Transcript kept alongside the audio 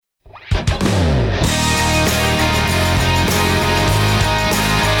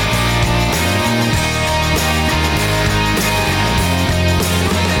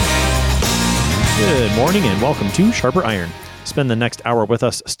Good morning and welcome to Sharper Iron. Spend the next hour with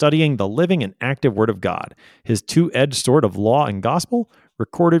us studying the living and active Word of God, His two-edged sword of law and gospel,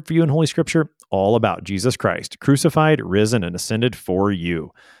 recorded for you in Holy Scripture, all about Jesus Christ, crucified, risen, and ascended for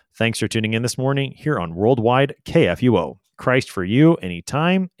you. Thanks for tuning in this morning here on Worldwide KFUO. Christ for you,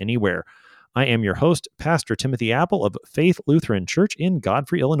 anytime, anywhere. I am your host, Pastor Timothy Apple of Faith Lutheran Church in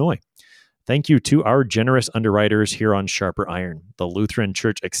Godfrey, Illinois. Thank you to our generous underwriters here on Sharper Iron, the Lutheran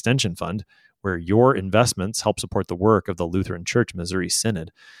Church Extension Fund, where your investments help support the work of the Lutheran Church Missouri Synod.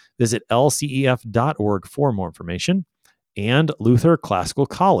 Visit lcef.org for more information. And Luther Classical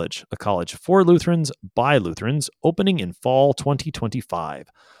College, a college for Lutherans by Lutherans, opening in fall 2025.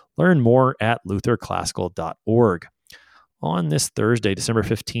 Learn more at lutherclassical.org. On this Thursday, December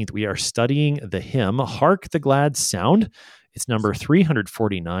 15th, we are studying the hymn, Hark the Glad Sound. It's number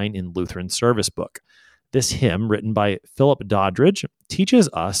 349 in Lutheran Service Book. This hymn, written by Philip Doddridge, teaches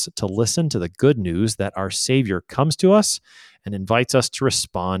us to listen to the good news that our Savior comes to us and invites us to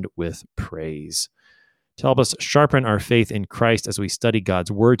respond with praise. To help us sharpen our faith in Christ as we study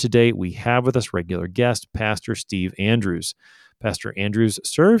God's Word today, we have with us regular guest, Pastor Steve Andrews. Pastor Andrews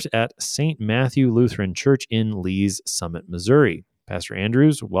serves at St. Matthew Lutheran Church in Lee's Summit, Missouri. Pastor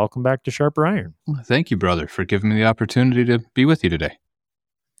Andrews, welcome back to Sharper Iron. Thank you, brother, for giving me the opportunity to be with you today.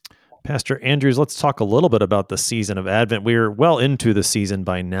 Pastor Andrews, let's talk a little bit about the season of Advent. We're well into the season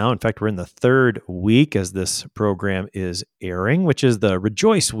by now. In fact, we're in the third week as this program is airing, which is the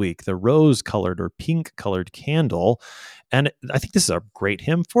Rejoice Week, the rose-colored or pink-colored candle. And I think this is a great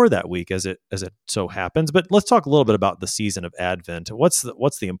hymn for that week as it so happens. But let's talk a little bit about the season of Advent. What's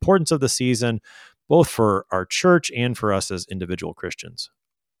the importance of the season, both for our church and for us as individual Christians?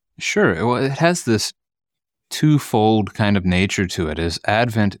 Sure. Well, it has this twofold kind of nature to it. As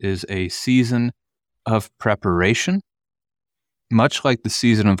Advent is a season of preparation. Much like the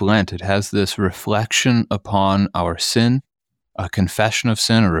season of Lent, it has this reflection upon our sin, a confession of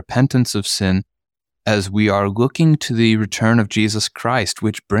sin, a repentance of sin, as we are looking to the return of Jesus Christ,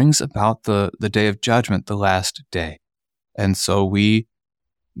 which brings about the day of judgment, the last day. And so we,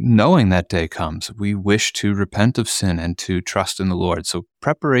 knowing that day comes, we wish to repent of sin and to trust in the Lord. So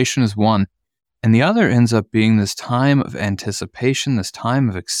preparation is one. And the other ends up being this time of anticipation, this time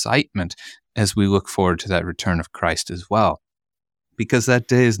of excitement as we look forward to that return of Christ as well. Because that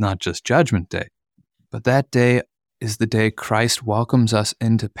day is not just Judgment Day, but that day is the day Christ welcomes us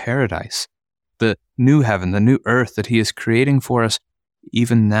into paradise, the new heaven, the new earth that He is creating for us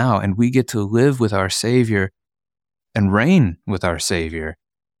even now. And we get to live with our Savior and reign with our Savior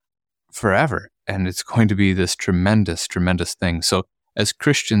forever. And it's going to be this tremendous, tremendous thing. So as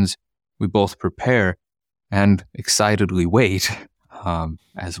Christians, we both prepare and excitedly wait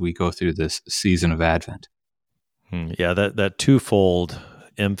as we go through this season of Advent. Yeah, that twofold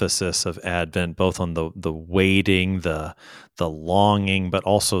emphasis of Advent, both on the waiting, the longing, but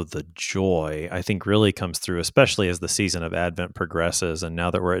also the joy, I think really comes through, especially as the season of Advent progresses. And now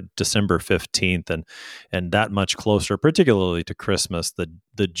that we're at December 15th and that much closer, particularly to Christmas,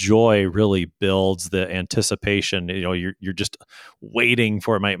 the joy really builds, the anticipation. You know, you're just waiting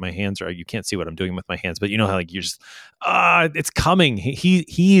for it. My hands are, you can't see what I'm doing with my hands, but you know how like you're just, it's coming.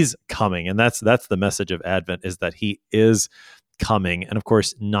 He's coming. And that's the message of Advent, is that He is coming. And of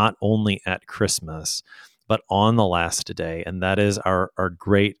course, not only at Christmas, but on the last day. And that is our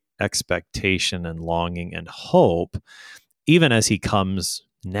great expectation and longing and hope, even as He comes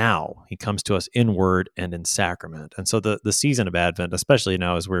now. He comes to us in word and in sacrament. And so the season of Advent, especially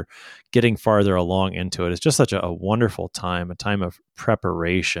now as we're getting farther along into it, is just such a wonderful time, a time of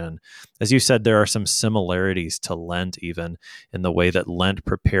preparation. As you said, there are some similarities to Lent, even in the way that Lent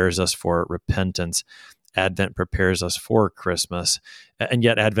prepares us for repentance. Advent prepares us for Christmas, and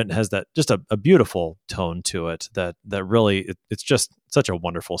yet Advent has that just a beautiful tone to it that really it's just such a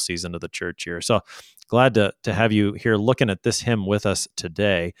wonderful season of the church here. So glad to have you here looking at this hymn with us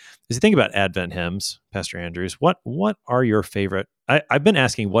today. As you think about Advent hymns, Pastor Andrews, what are your favorite? I've been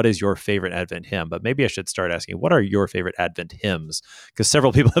asking what is your favorite Advent hymn, but maybe I should start asking what are your favorite Advent hymns, because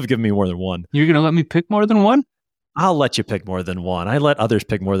several people have given me more than one. You're going to let me pick more than one? I'll let you pick more than one. I let others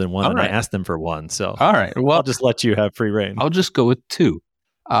pick more than one, and I asked them for one. So all right, well, I'll just let you have free reign. I'll just go with two.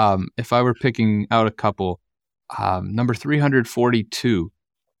 If I were picking out a couple, number 342,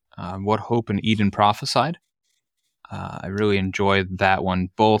 What Hope in Eden Prophesied. I really enjoyed that one,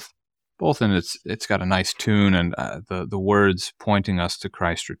 both in it's got a nice tune and the words pointing us to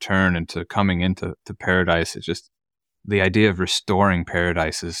Christ's return and to coming into paradise. It's just the idea of restoring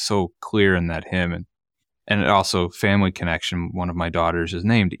paradise is so clear in that hymn, and also family connection. One of my daughters is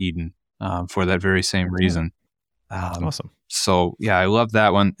named Eden for that very same reason. That's awesome. So yeah, I love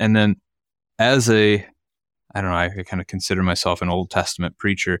that one. And then as I don't know, I kind of consider myself an Old Testament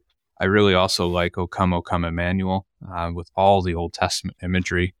preacher. I really also like O Come, Emmanuel, with all the Old Testament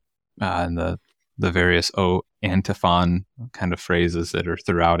imagery and the various antiphon kind of phrases that are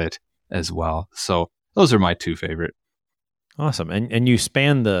throughout it as well. So those are my two favorite. Awesome. And you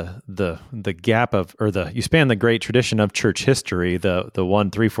span the gap of, or you span the great tradition of church history. The one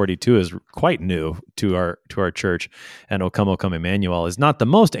 342 is quite new to our church, and O Come, Emmanuel is not the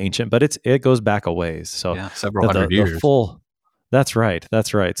most ancient, but it goes back a ways. So yeah, several hundred years. That's right.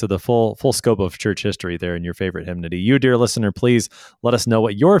 So the full scope of church history there in your favorite hymnody. You, dear listener, please let us know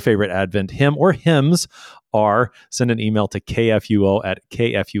what your favorite Advent hymn or hymns are. Send an email to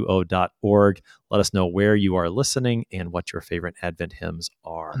kfuo@kfuo.org. Let us know where you are listening and what your favorite Advent hymns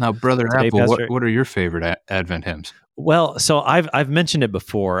are. Now, Brother Today, Apple, Pastor, what are your favorite Advent hymns? Well, so I've mentioned it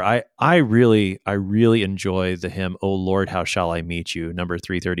before. I really enjoy the hymn "O Lord, How Shall I Meet You," number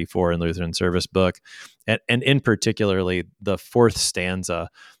 334 in Lutheran Service Book, and in particularly the fourth stanza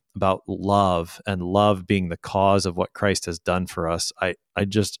about love and love being the cause of what Christ has done for us.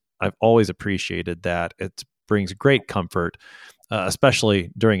 I've always appreciated that. It brings great comfort, especially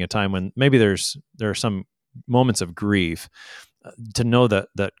during a time when maybe there are some moments of grief. To know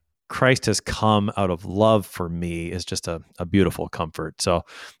that Christ has come out of love for me is just a beautiful comfort. So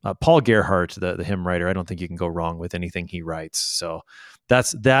Paul Gerhardt, the hymn writer, I don't think you can go wrong with anything he writes. So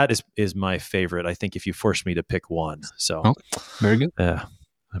that is my favorite. I think if you force me to pick one. So very good. I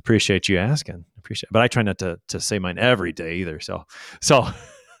appreciate you asking. But I try not to say mine every day either. So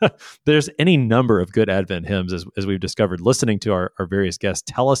there's any number of good Advent hymns, as we've discovered, listening to our various guests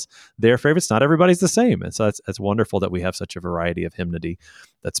tell us their favorites. Not everybody's the same. And so it's wonderful that we have such a variety of hymnody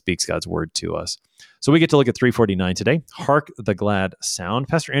that speaks God's word to us. So we get to look at 349 today, Hark the Glad Sound.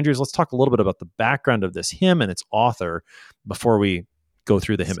 Pastor Andrews, let's talk a little bit about the background of this hymn and its author before we go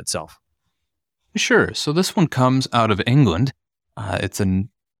through the hymn itself. Sure. So this one comes out of England. I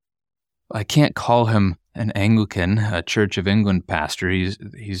can't call him an Anglican, a Church of England pastor.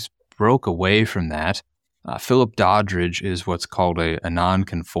 He's broke away from that. Philip Doddridge is what's called a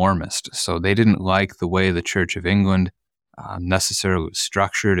nonconformist. So they didn't like the way the Church of England necessarily was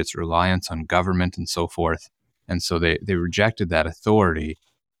structured, its reliance on government and so forth. And so they rejected that authority.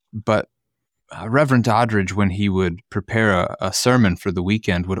 But Reverend Doddridge, when he would prepare a sermon for the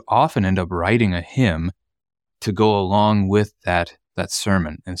weekend, would often end up writing a hymn to go along with that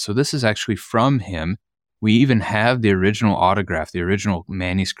sermon. And so this is actually from him. We even have the original autograph, the original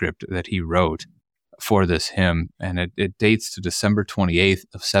manuscript that he wrote for this hymn, and it dates to December 28th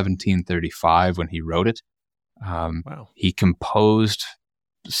of 1735 when he wrote it. Wow. He composed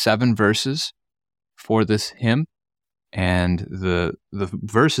 7 verses for this hymn, and the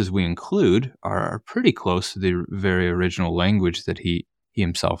verses we include are pretty close to the very original language that he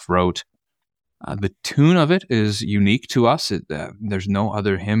himself wrote. The tune of it is unique to us. There's no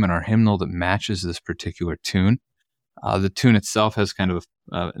other hymn in our hymnal that matches this particular tune. The tune itself has kind of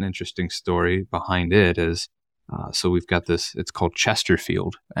an interesting story behind it. So we've got this, it's called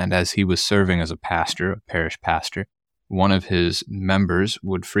Chesterfield. And as he was serving as a parish pastor, one of his members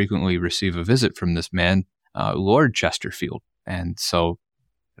would frequently receive a visit from this man, Lord Chesterfield. And so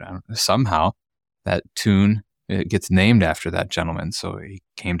somehow that tune, it gets named after that gentleman. So he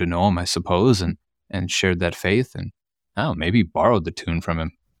came to know him, I suppose, and shared that faith, and maybe borrowed the tune from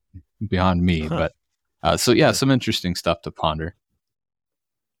him, beyond me. Huh. But some interesting stuff to ponder.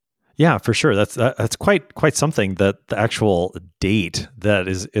 Yeah, for sure. That's quite something. That the actual date that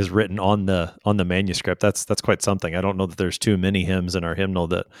is written on the manuscript. That's quite something. I don't know that there's too many hymns in our hymnal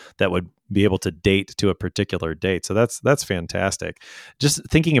that would be able to date to a particular date. So that's fantastic. Just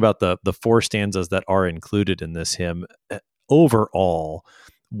thinking about the 4 stanzas that are included in this hymn overall,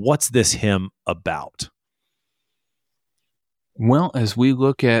 what's this hymn about? Well, as we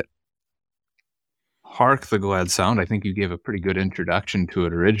look at Hark the Glad Sound, I think you gave a pretty good introduction to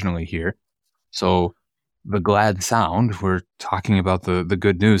it originally here. So the glad sound, we're talking about the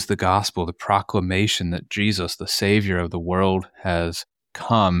good news, the gospel, the proclamation that Jesus, the Savior of the world, has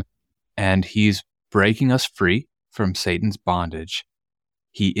come, and he's breaking us free from Satan's bondage.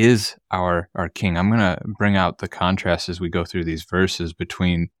 He is our King. I'm going to bring out the contrast as we go through these verses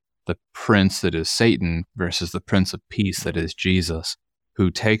between the prince that is Satan versus the Prince of Peace that is Jesus, who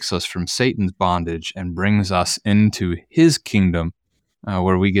takes us from Satan's bondage and brings us into his kingdom,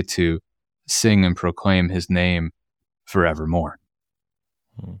 where we get to sing and proclaim his name forevermore.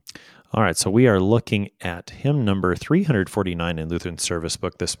 All right, so we are looking at hymn number 349 in Lutheran Service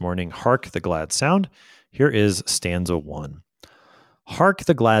Book this morning, Hark the Glad Sound. Here is stanza 1. Hark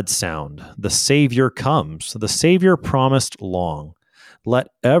the glad sound, the Savior comes, the Savior promised long. Let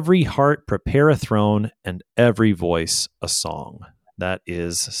every heart prepare a throne and every voice a song. That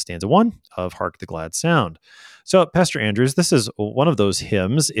is stanza 1 of Hark the Glad Sound. So, Pastor Andrews, this is one of those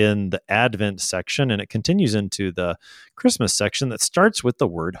hymns in the Advent section, and it continues into the Christmas section that starts with the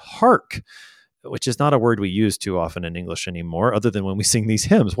word hark, which is not a word we use too often in English anymore, other than when we sing these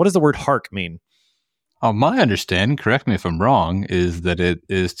hymns. What does the word hark mean? My understanding, correct me if I'm wrong, is that it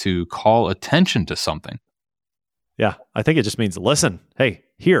is to call attention to something. Yeah, I think it just means listen. Hey,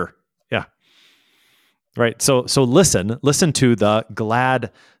 hear. Yeah. Right. So listen to the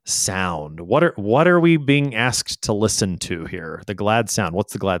glad sound. What are we being asked to listen to here? The glad sound.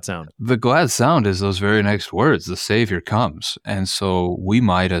 What's the glad sound? The glad sound is those very next words, the Savior comes. And so we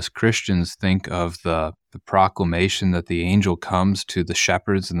might, as Christians, think of the proclamation that the angel comes to the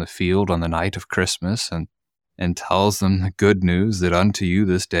shepherds in the field on the night of Christmas and tells them the good news that unto you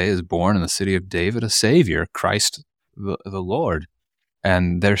this day is born in the city of David a Savior, Christ the Lord.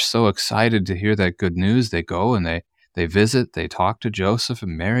 And they're so excited to hear that good news. They go and they visit, they talk to Joseph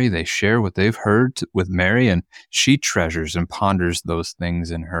and Mary, they share what they've heard with Mary, and she treasures and ponders those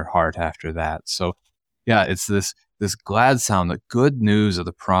things in her heart after that. So yeah, it's this glad sound, the good news of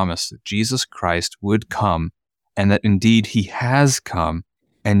the promise that Jesus Christ would come, and that indeed he has come.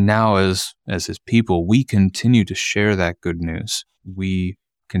 And now as his people, we continue to share that good news. We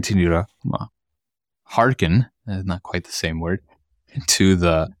continue to hearken, not quite the same word, to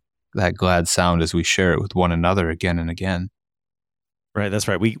that glad sound as we share it with one another again and again. Right, that's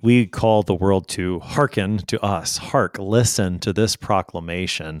right. We call the world to hearken to us. Hark, listen to this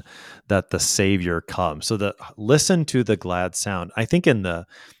proclamation that the Savior comes. So listen to the glad sound. I think in the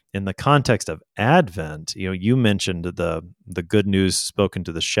context of Advent, you mentioned the good news spoken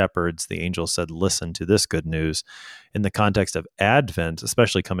to the shepherds. The angel said, "Listen to this good news." In the context of Advent,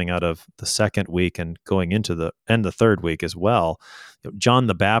 especially coming out of the second week and going into the third week as well, John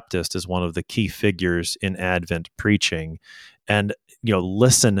the Baptist is one of the key figures in Advent preaching, and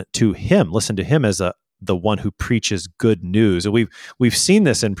listen to him as the one who preaches good news. And we've seen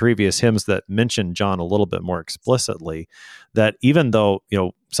this in previous hymns that mention John a little bit more explicitly, that even though,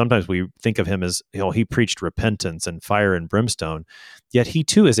 sometimes we think of him as, he preached repentance and fire and brimstone, yet he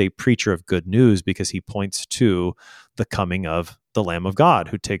too is a preacher of good news because he points to the coming of the Lamb of God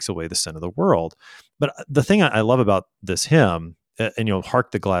who takes away the sin of the world. But the thing I love about this hymn, and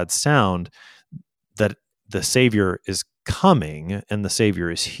hark the glad sound, that the Savior is coming and the Savior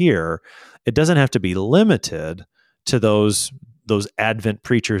is here. It doesn't have to be limited to those Advent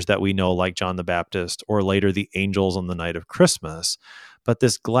preachers that we know, like John the Baptist, or later the angels on the night of Christmas. But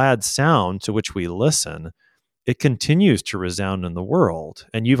this glad sound to which we listen, it continues to resound in the world.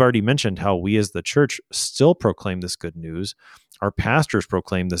 And you've already mentioned how we as the church still proclaim this good news. Our pastors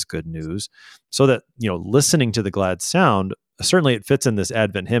proclaim this good news, so that, listening to the glad sound, certainly it fits in this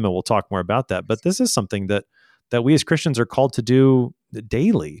Advent hymn, and we'll talk more about that. But this is something that we as Christians are called to do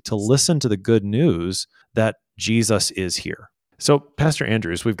daily, to listen to the good news that Jesus is here. So, Pastor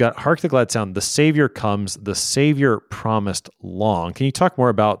Andrews, we've got Hark the Glad Sound, the Savior comes, the Savior promised long. Can you talk more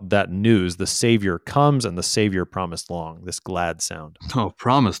about that news, the Savior comes and the Savior promised long, this glad sound? Oh,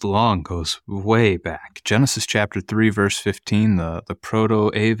 promised long goes way back. Genesis chapter 3, verse 15, the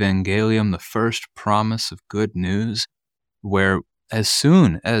proto-evangelium, the first promise of good news, where as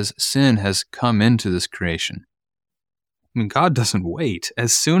soon as sin has come into this creation, God doesn't wait.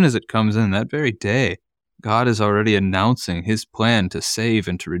 As soon as it comes in, that very day, God is already announcing his plan to save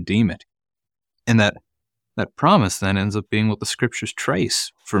and to redeem it. And that promise then ends up being what the scriptures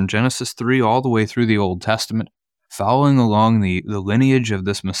trace from Genesis 3 all the way through the Old Testament, following along the lineage of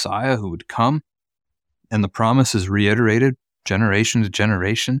this Messiah who would come. And the promise is reiterated generation to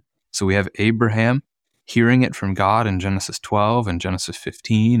generation. So we have Abraham hearing it from God in Genesis 12 and Genesis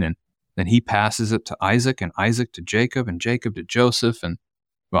 15, and then he passes it to Isaac, and Isaac to Jacob, and Jacob to Joseph, and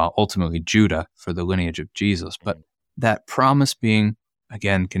ultimately Judah for the lineage of Jesus. But that promise being,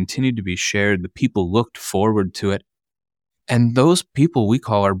 again, continued to be shared, the people looked forward to it. And those people we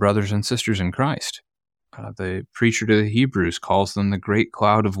call our brothers and sisters in Christ. The preacher to the Hebrews calls them the great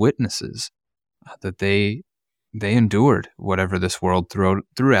cloud of witnesses, that they endured whatever this world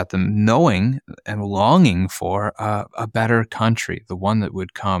threw at them, knowing and longing for a better country, the one that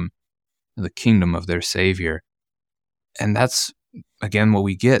would come, the kingdom of their Savior. And that's, again, what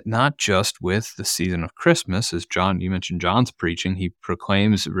we get not just with the season of Christmas, as you mentioned John's preaching. He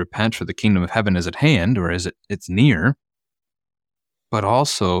proclaims, repent for the kingdom of heaven is at hand, or it's near. But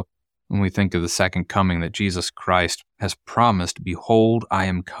also when we think of the second coming that Jesus Christ has promised, behold, I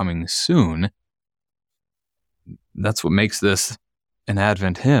am coming soon. That's what makes this an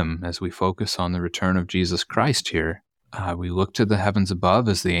Advent hymn as we focus on the return of Jesus Christ here We look to the heavens above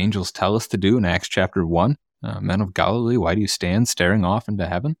as the angels tell us to do in Acts chapter 1. Men of Galilee, why do you stand staring off into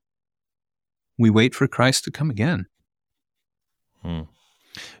heaven? We wait for Christ to come again.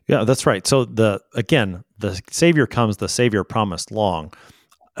 Yeah, that's right. So the Savior comes, the Savior promised long.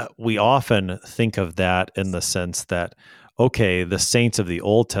 We often think of that in the sense that, okay, the saints of the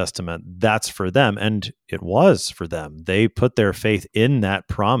Old Testament, that's for them. And it was for them. They put their faith in that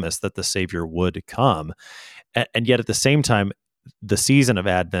promise that the Savior would come. And yet at the same time, the season of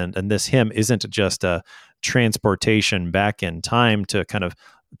Advent and this hymn isn't just a transportation back in time to kind of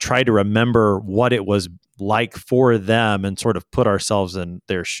try to remember what it was like for them and sort of put ourselves in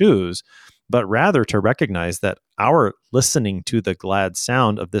their shoes, but rather to recognize that our listening to the glad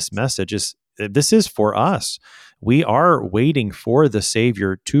sound of this message is for us. We are waiting for the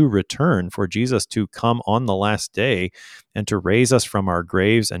Savior to return, for Jesus to come on the last day and to raise us from our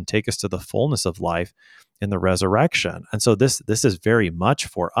graves and take us to the fullness of life in the resurrection. And so this is very much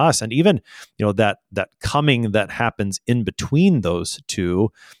for us. And even, that coming that happens in between those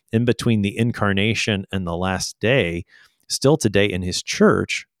two, in between the incarnation and the last day, still today in his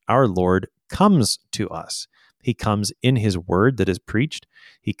church, our Lord comes to us. He comes in his word that is preached.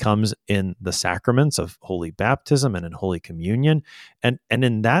 He comes in the sacraments of holy baptism and in holy communion. And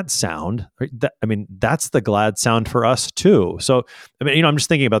in that sound, that's the glad sound for us too. So, I'm just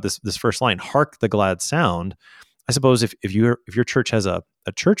thinking about this first line, hark the glad sound. I suppose if your church has a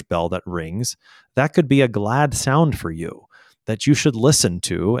church bell that rings, that could be a glad sound for you that you should listen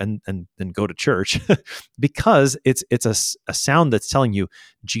to and go to church because it's a sound that's telling you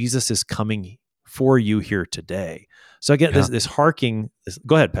Jesus is coming for you here today. So again, this harking.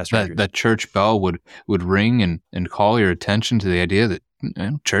 Go ahead, Pastor Andrews. That church bell would ring and call your attention to the idea that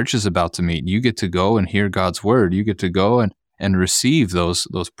church is about to meet. You get to go and hear God's word. You get to go and receive those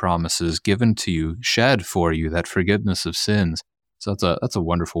promises given to you, shed for you, that forgiveness of sins. So that's a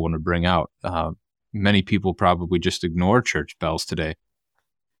wonderful one to bring out. Many people probably just ignore church bells today.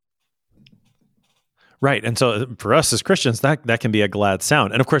 Right. And so for us as Christians, that can be a glad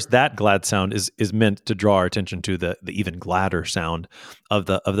sound. And of course, that glad sound is meant to draw our attention to the even gladder sound of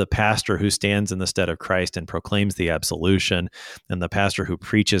the pastor who stands in the stead of Christ and proclaims the absolution, and the pastor who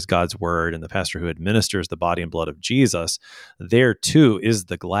preaches God's word, and the pastor who administers the body and blood of Jesus. There too is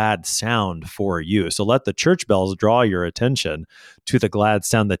the glad sound for you. So let the church bells draw your attention to the glad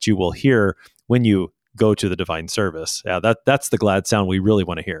sound that you will hear when you go to the divine service. Yeah, that's the glad sound we really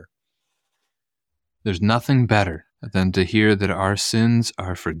want to hear. There's nothing better than to hear that our sins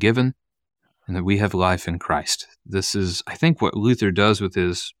are forgiven and that we have life in Christ. This is, I think, what Luther does with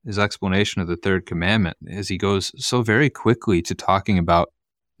his explanation of the third commandment, is he goes so very quickly to talking about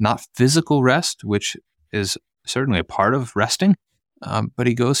not physical rest, which is certainly a part of resting, but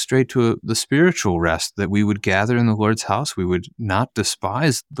he goes straight to the spiritual rest, that we would gather in the Lord's house. We would not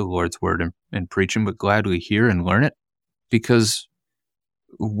despise the Lord's word and preaching, but gladly hear and learn it, because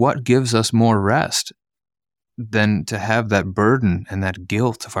what gives us more rest than to have that burden and that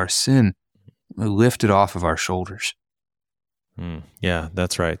guilt of our sin lifted off of our shoulders? Yeah,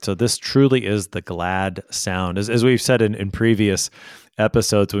 that's right. So this truly is the glad sound. As we've said in previous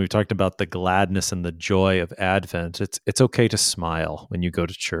episodes, when we've talked about the gladness and the joy of Advent, it's okay to smile when you go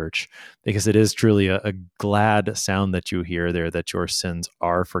to church, because it is truly a glad sound that you hear there, that your sins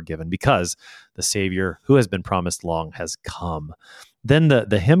are forgiven because the Savior who has been promised long has come. Then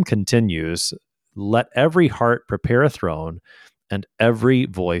the hymn continues, let every heart prepare a throne and every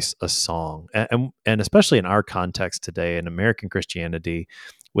voice a song. And especially in our context today in American Christianity,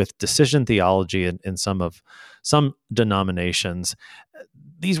 with decision theology in some denominations,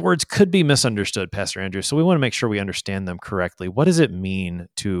 these words could be misunderstood, Pastor Andrew. So we want to make sure we understand them correctly. What does it mean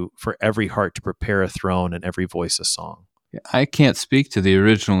for every heart to prepare a throne and every voice a song? I can't speak to the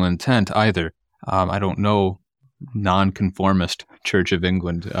original intent either. I don't know nonconformist Church of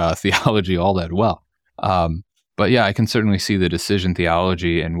England theology all that well. But yeah, I can certainly see the decision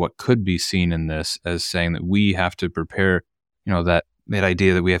theology and what could be seen in this as saying that we have to prepare, that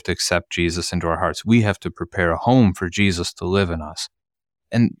idea that we have to accept Jesus into our hearts. We have to prepare a home for Jesus to live in us.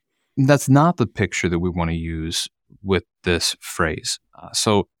 And that's not the picture that we want to use with this phrase.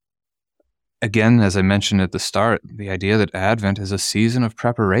 So again, as I mentioned at the start, the idea that Advent is a season of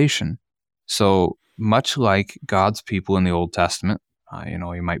preparation. So much like God's people in the Old Testament,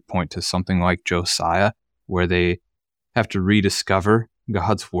 you might point to something like Josiah, where they have to rediscover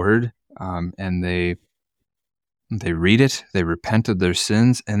God's word, and they read it, they repent of their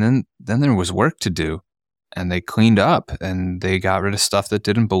sins, and then there was work to do, and they cleaned up, and they got rid of stuff that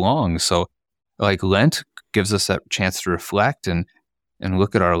didn't belong. So like Lent gives us that chance to reflect and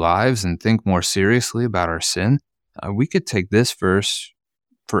look at our lives and think more seriously about our sin. We could take this verse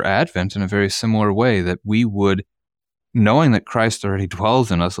for Advent in a very similar way, that we would, knowing that Christ already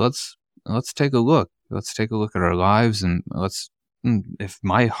dwells in us, let's take a look. Let's take a look at our lives, and if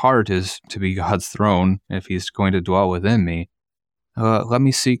my heart is to be God's throne, if he's going to dwell within me, let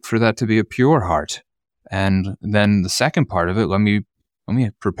me seek for that to be a pure heart. And then the second part of it, let me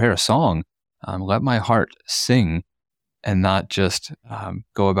prepare a song. Let my heart sing, and not just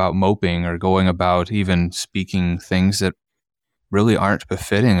go about moping or going about even speaking things that really aren't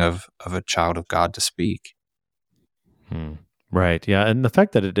befitting of a child of God to speak. Right. Yeah. And the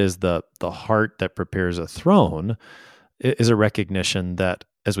fact that it is the heart that prepares a throne is a recognition that,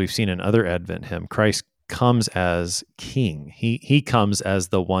 as we've seen in other Advent hymn, Christ comes as King. He comes as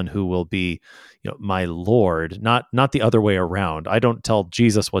the one who will be, my Lord, not the other way around. I don't tell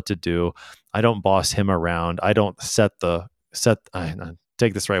Jesus what to do. I don't boss him around. I don't take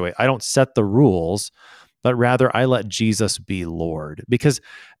this the right way. I don't set the rules, but rather I let Jesus be Lord.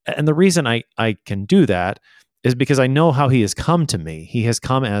 And the reason I can do that is because I know how he has come to me. He has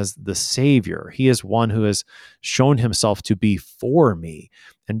come as the Savior. He is one who has shown himself to be for me.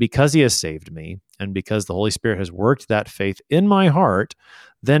 And because he has saved me, and because the Holy Spirit has worked that faith in my heart,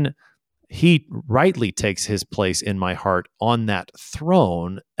 then he rightly takes his place in my heart on that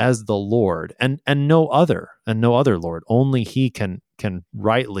throne as the Lord, and no other Lord. Only he can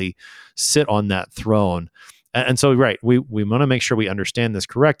rightly sit on that throne. And so, right, we want to make sure we understand this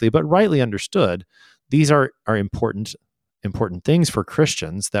correctly, but rightly understood, these are important things for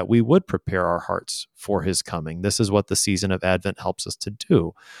Christians, that we would prepare our hearts for his coming. This is what the season of Advent helps us to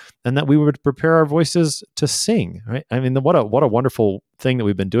do, and that we would prepare our voices to sing, right? I mean, what a wonderful thing that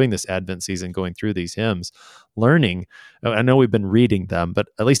we've been doing this Advent season, going through these hymns, learning. I know we've been reading them, but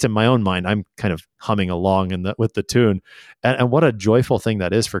at least in my own mind, I'm kind of humming along with the tune. And what a joyful thing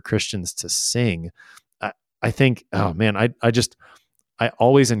that is for Christians to sing. I think, oh man, I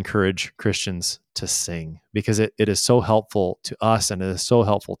always encourage Christians to sing, because it is so helpful to us, and it is so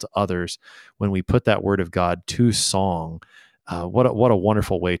helpful to others when we put that word of God to song. What a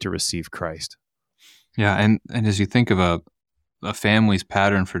wonderful way to receive Christ. Yeah, and as you think of a family's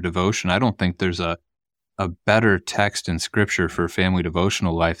pattern for devotion, I don't think there's a better text in Scripture for family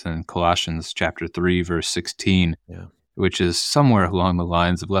devotional life than Colossians chapter 3, verse 16. Yeah. Which is somewhere along the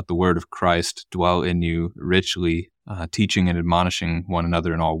lines of, let the word of Christ dwell in you richly, teaching and admonishing one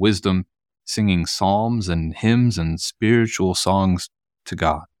another in all wisdom, singing psalms and hymns and spiritual songs to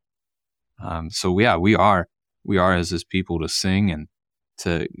God. So yeah, we are as his people to sing and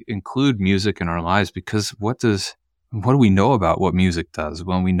to include music in our lives, because what do we know about what music does?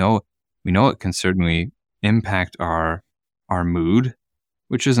 Well, we know it can certainly impact our mood,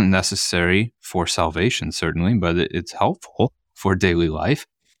 which isn't necessary for salvation, certainly, but it's helpful for daily life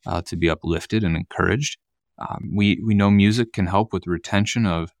to be uplifted and encouraged. We know music can help with retention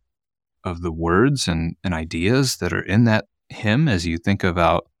of the words and ideas that are in that hymn, as you think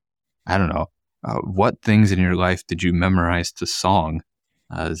about, I don't know, what things in your life did you memorize to song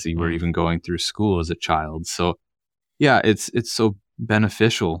as you were even going through school as a child. So yeah, it's so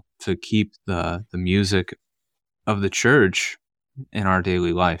beneficial to keep the music of the church in our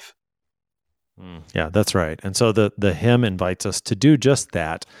daily life. Yeah, that's right. And so the hymn invites us to do just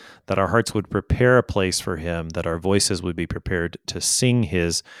that our hearts would prepare a place for him, that our voices would be prepared to sing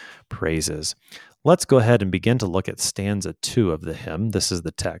his praises. Let's go ahead and begin to look at stanza 2 of the hymn. This is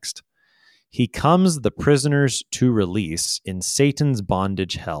the text. He comes the prisoners to release, in Satan's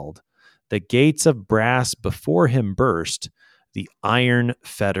bondage held. The gates of brass before him burst, the iron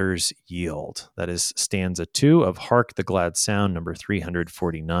fetters yield. That is stanza 2 of Hark the Glad Sound, number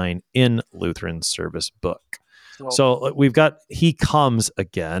 349 in Lutheran Service Book. So we've got He Comes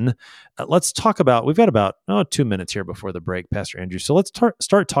again. Let's talk about, we've got about 2 minutes here before the break, Pastor Andrew. So let's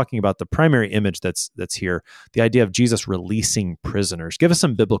start talking about the primary image that's here, the idea of Jesus releasing prisoners. Give us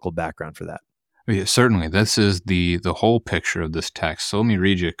some biblical background for that. Yeah, certainly. This is the whole picture of this text. So let me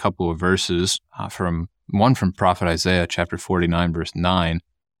read you a couple of verses from prophet Isaiah chapter 49, verse 9,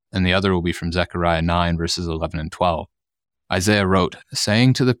 and the other will be from Zechariah 9, verses 11 and 12. Isaiah wrote,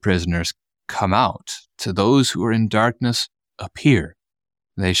 saying to the prisoners, "Come out, to those who are in darkness, appear.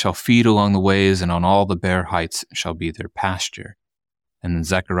 They shall feed along the ways, and on all the bare heights shall be their pasture." And then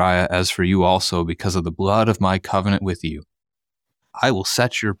Zechariah, "As for you also, because of the blood of my covenant with you, I will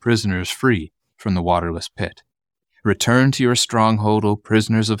set your prisoners free from the waterless pit. Return to your stronghold, O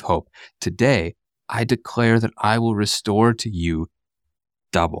prisoners of hope. Today I declare that I will restore to you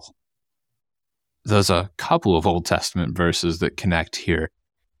double." There's a couple of Old Testament verses that connect here.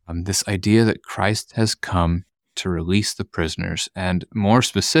 This idea that Christ has come to release the prisoners, and more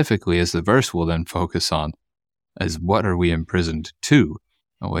specifically, as the verse will then focus on, as what are we imprisoned to,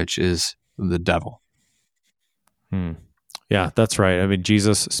 which is the devil. Yeah, that's right. I mean,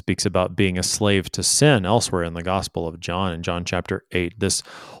 Jesus speaks about being a slave to sin elsewhere in the Gospel of John, in John chapter 8. This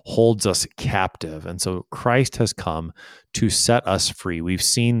holds us captive. And so Christ has come to set us free. We've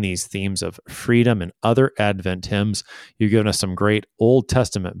seen these themes of freedom in other Advent hymns. You've given us some great Old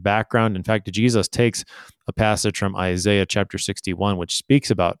Testament background. In fact, Jesus takes a passage from Isaiah chapter 61, which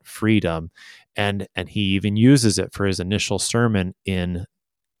speaks about freedom, and he even uses it for his initial sermon in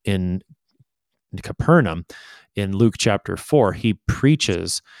Capernaum. In Luke chapter 4, he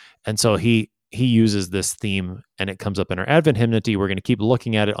preaches, and so he uses this theme, and it comes up in our Advent hymnody. We're going to keep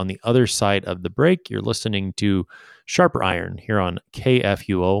looking at it on the other side of the break. You're listening to Sharper Iron here on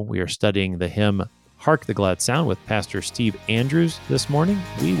KFUO. We are studying the hymn Hark the Glad Sound with Pastor Steve Andrews this morning.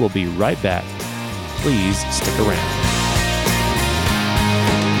 We will be right back. Please stick around.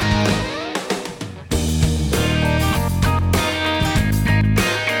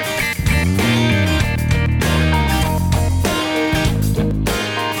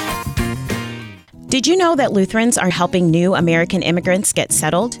 Did you know that Lutherans are helping new American immigrants get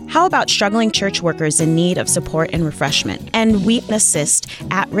settled? How about struggling church workers in need of support and refreshment? And we assist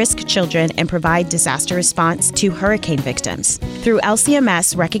at-risk children and provide disaster response to hurricane victims. Through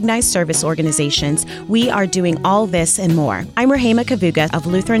LCMS recognized service organizations, we are doing all this and more. I'm Rahema Kavuga of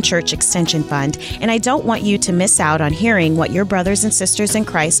Lutheran Church Extension Fund, and I don't want you to miss out on hearing what your brothers and sisters in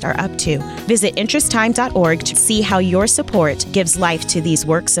Christ are up to. Visit interesttime.org to see how your support gives life to these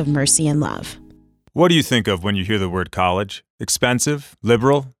works of mercy and love. What do you think of when you hear the word college? Expensive?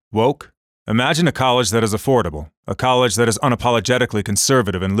 Liberal? Woke? Imagine a college that is affordable, a college that is unapologetically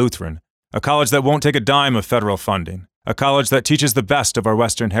conservative and Lutheran, a college that won't take a dime of federal funding, a college that teaches the best of our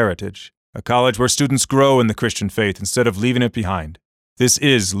Western heritage, a college where students grow in the Christian faith instead of leaving it behind. This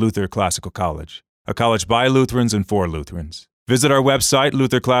is Luther Classical College, a college by Lutherans and for Lutherans. Visit our website,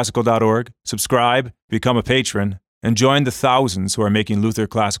 lutherclassical.org, subscribe, become a patron, and join the thousands who are making Luther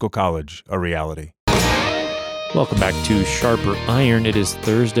Classical College a reality. Welcome back to Sharper Iron. It is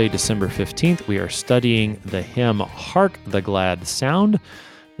Thursday, December 15th. We are studying the hymn Hark the Glad Sound,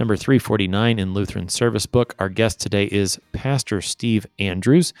 number 349 in Lutheran Service Book. Our guest today is Pastor Steve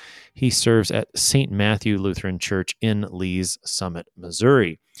Andrews. He serves at St. Matthew Lutheran Church in Lee's Summit,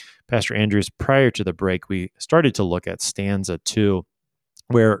 Missouri. Pastor Andrews, prior to the break, we started to look at stanza 2,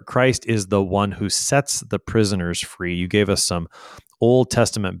 where Christ is the one who sets the prisoners free. You gave us some Old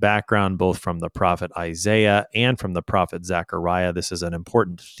Testament background, both from the prophet Isaiah and from the prophet Zechariah. This is an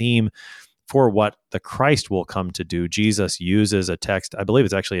important theme for what the Christ will come to do. Jesus uses a text, I believe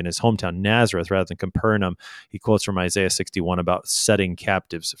it's actually in his hometown, Nazareth, rather than Capernaum. He quotes from Isaiah 61 about setting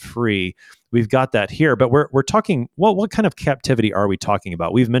captives free. We've got that here, but we're talking, what kind of captivity are we talking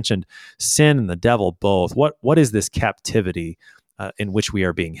about? We've mentioned sin and the devil both. What is this captivity in which we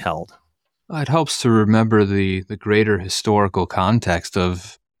are being held? It helps to remember the greater historical context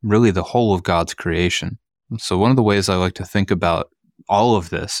of really the whole of God's creation. So one of the ways I like to think about all of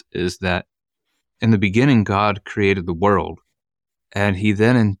this is that in the beginning, God created the world, and he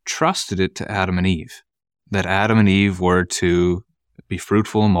then entrusted it to Adam and Eve, that Adam and Eve were to be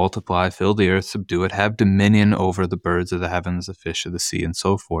fruitful and multiply, fill the earth, subdue it, have dominion over the birds of the heavens, the fish of the sea, and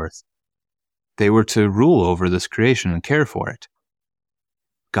so forth. They were to rule over this creation and care for it.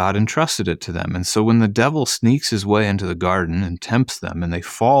 God entrusted it to them. And so when the devil sneaks his way into the garden and tempts them, and they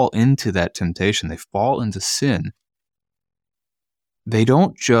fall into that temptation, they fall into sin, they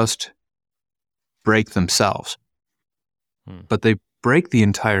don't just break themselves, but they break the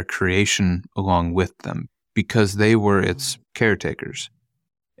entire creation along with them because they were its caretakers.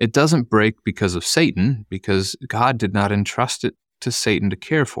 It doesn't break because of Satan, because God did not entrust it to Satan to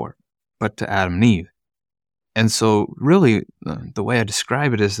care for, but to Adam and Eve. And so really, the way I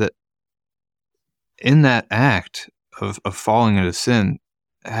describe it is that in that act of falling into sin,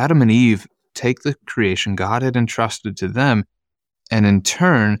 Adam and Eve take the creation God had entrusted to them, and in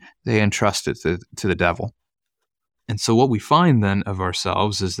turn, they entrust it to the devil. And so what we find then of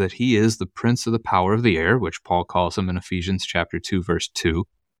ourselves is that he is the prince of the power of the air, which Paul calls him in Ephesians chapter 2, verse 2.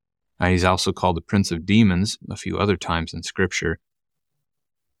 He's also called the prince of demons a few other times in Scripture.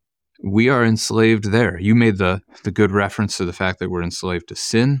 We are enslaved there. You made the good reference to the fact that we're enslaved to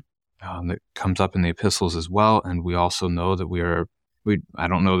sin. That comes up in the epistles as well. And we also know that I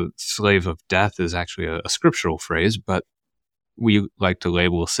don't know that slave of death is actually a scriptural phrase, but we like to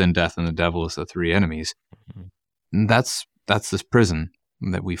label sin, death, and the devil as the three enemies. And that's this prison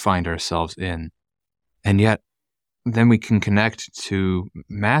that we find ourselves in. And yet, then we can connect to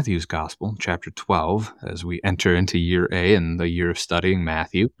Matthew's Gospel, chapter 12, as we enter into year A and the year of studying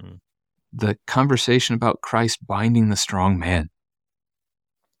Matthew. the conversation about Christ binding the strong man.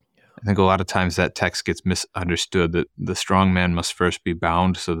 I think a lot of times that text gets misunderstood, that the strong man must first be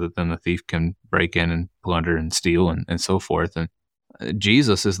bound so that then the thief can break in and plunder and steal and so forth. And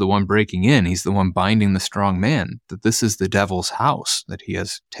Jesus is the one breaking in. He's the one binding the strong man, that this is the devil's house, that he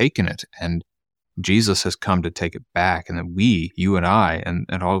has taken it, and Jesus has come to take it back, and that we, you and I, and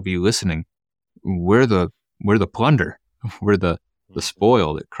all of you listening, we're the plunder. We're the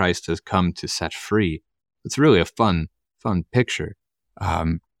spoil that Christ has come to set free. It's really a fun picture.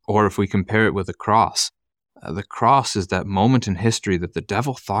 Or if we compare it with the cross is that moment in history that the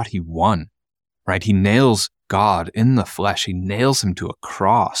devil thought he won, right? He nails God in the flesh. He nails him to a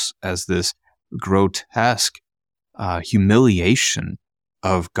cross as this grotesque humiliation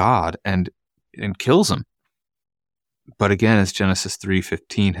of God and kills him. But again, as Genesis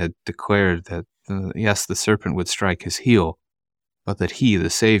 3:15 had declared, that yes, the serpent would strike his heel, but that he, the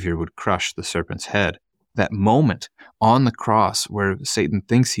Savior, would crush the serpent's head. That moment on the cross where Satan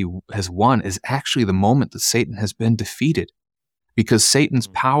thinks he has won is actually the moment that Satan has been defeated, because Satan's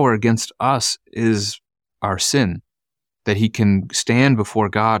power against us is our sin, that he can stand before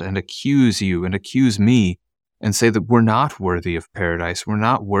God and accuse you and accuse me and say that we're not worthy of paradise, we're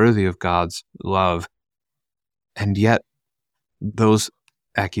not worthy of God's love. And yet those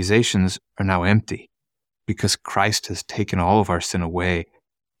accusations are now empty, because Christ has taken all of our sin away.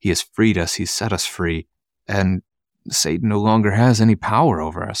 He has freed us, he's set us free, and Satan no longer has any power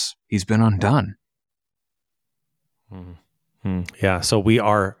over us. He's been undone. Yeah, so we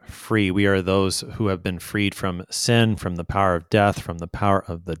are free. We are those who have been freed from sin, from the power of death, from the power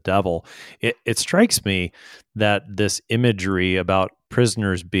of the devil. It strikes me that this imagery about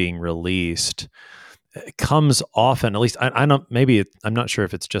prisoners being released comes often, at least I don't, maybe I'm not sure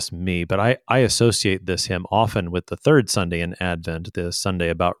if it's just me, but I associate this hymn often with the third Sunday in Advent, the Sunday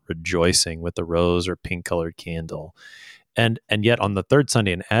about rejoicing with the rose or pink colored candle. And yet on the third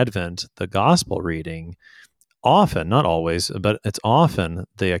Sunday in Advent, the gospel reading often, not always, but it's often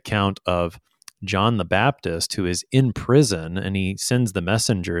the account of John the Baptist, who is in prison, and he sends the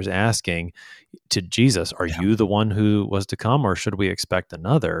messengers asking to Jesus, are you the one who was to come, or should we expect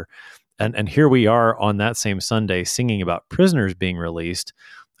another? And here we are on that same Sunday singing about prisoners being released.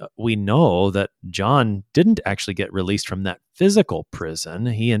 We know that John didn't actually get released from that physical prison.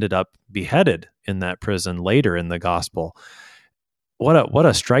 He ended up beheaded in that prison later in the gospel. What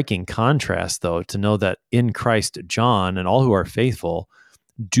a striking contrast, though, to know that in Christ, John and all who are faithful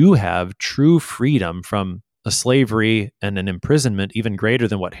do have true freedom from a slavery and an imprisonment even greater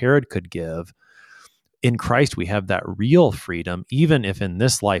than what Herod could give. In Christ, we have that real freedom. Even if in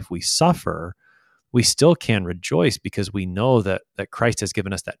this life we suffer, we still can rejoice because we know that Christ has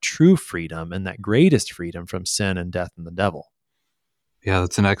given us that true freedom and that greatest freedom from sin and death and the devil. Yeah,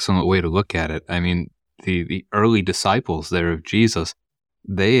 that's an excellent way to look at it. I mean, the early disciples there of Jesus,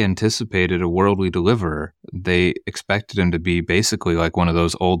 they anticipated a worldly deliverer. They expected him to be basically like one of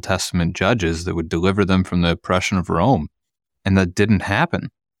those Old Testament judges that would deliver them from the oppression of Rome. And that didn't happen.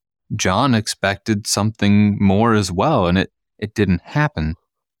 John expected something more as well, and it didn't happen.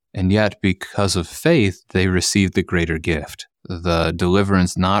 And yet, because of faith, they received the greater gift, the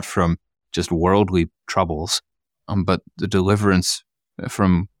deliverance not from just worldly troubles, but the deliverance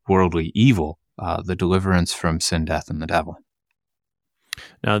from worldly evil, the deliverance from sin, death, and the devil.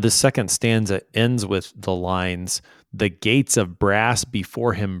 Now, this second stanza ends with the lines, the gates of brass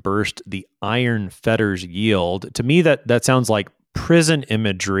before him burst, the iron fetters yield. To me, that sounds like prison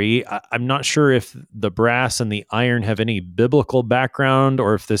imagery. I'm not sure if the brass and the iron have any biblical background,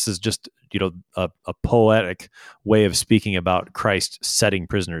 or if this is just, a poetic way of speaking about Christ setting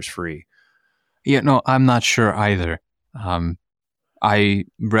prisoners free. Yeah, no, I'm not sure either. I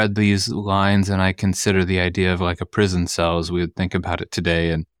read these lines and I consider the idea of like a prison cell as we would think about it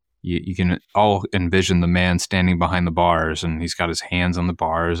today. And you can all envision the man standing behind the bars, and he's got his hands on the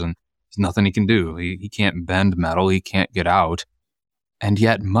bars, and there's nothing he can do. He can't bend metal. He can't get out. And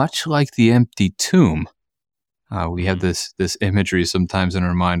yet, much like the empty tomb, we have this imagery sometimes in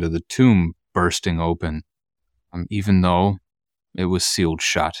our mind of the tomb bursting open, even though it was sealed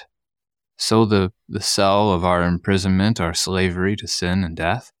shut. So the cell of our imprisonment, our slavery to sin and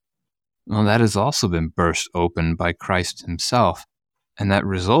death, well, that has also been burst open by Christ himself. And that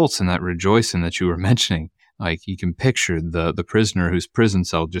results in that rejoicing that you were mentioning. Like, you can picture the prisoner whose prison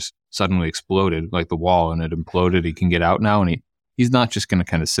cell just suddenly exploded, like the wall, and it imploded. He can get out now, and he's not just going to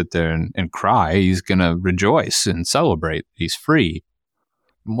kind of sit there and cry. He's going to rejoice and celebrate. He's free.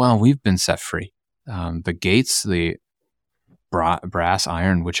 Well, we've been set free. The gates, the brass,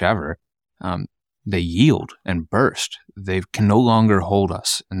 iron, whichever, they yield and burst. They can no longer hold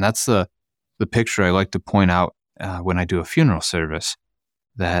us. And that's the the picture I like to point out when I do a funeral service,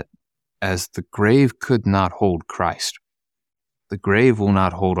 that as the grave could not hold Christ, the grave will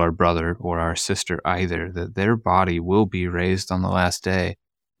not hold our brother or our sister either, that their body will be raised on the last day.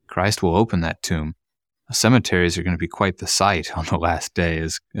 Christ will open that tomb. Cemeteries are going to be quite the sight on the last day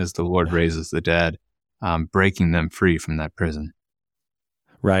as the Lord raises the dead, breaking them free from that prison.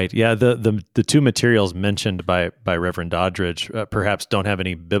 Right. Yeah. The two materials mentioned by Reverend Doddridge perhaps don't have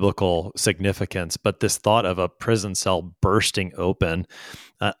any biblical significance, but this thought of a prison cell bursting open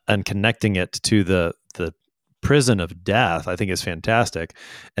and connecting it to the prison of death, I think is fantastic,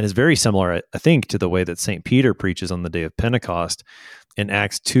 and is very similar, I think, to the way that St. Peter preaches on the day of Pentecost. In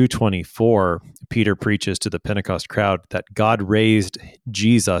Acts 2:24, Peter preaches to the Pentecost crowd that God raised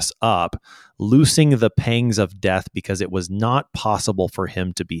Jesus up, loosing the pangs of death because it was not possible for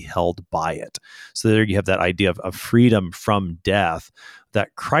him to be held by it. So there you have that idea of freedom from death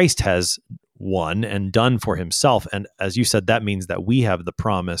that Christ has won and done for himself. And as you said, that means that we have the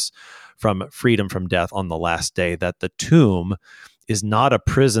promise from freedom from death on the last day, that the tomb is not a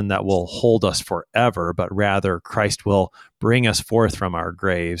prison that will hold us forever, but rather Christ will bring us forth from our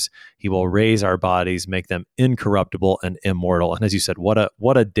graves. He will raise our bodies, make them incorruptible and immortal. And as you said, what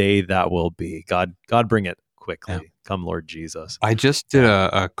a day that will be. God bring it quickly. Yeah. Come, Lord Jesus. I just did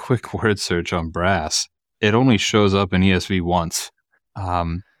a quick word search on brass. It only shows up in ESV once.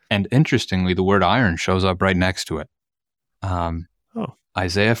 And interestingly, the word iron shows up right next to it.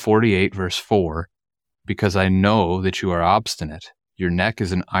 Isaiah 48, verse 4, because I know that you are obstinate. Your neck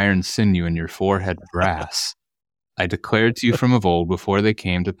is an iron sinew and your forehead brass. I declared to you from of old, before they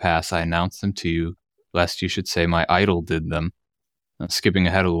came to pass, I announced them to you, lest you should say, my idol did them. Skipping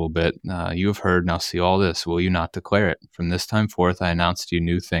ahead a little bit, you have heard, now see all this. Will you not declare it? From this time forth, I announced to you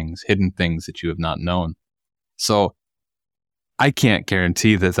new things, hidden things that you have not known. So I can't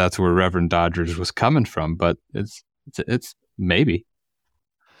guarantee that that's where Reverend Doddridge was coming from, but it's maybe.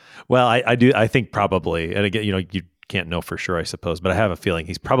 Well, I do. I think probably, and again, you can't know for sure, I suppose, but I have a feeling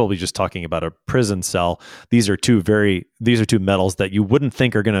he's probably just talking about a prison cell. These are two metals that you wouldn't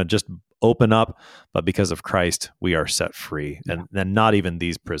think are going to just open up, but because of Christ, we are set free, and not even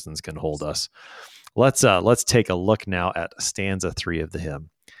these prisons can hold us. Let's take a look now at stanza 3 of the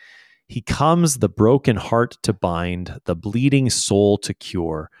hymn. He comes the broken heart to bind, the bleeding soul to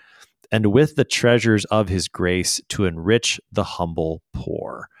cure, and with the treasures of his grace to enrich the humble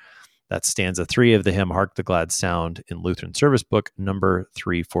poor. That's stanza 3 of the hymn, Hark the Glad Sound, in Lutheran Service Book, number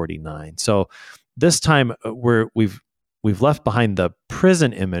 349. So this time we've left behind the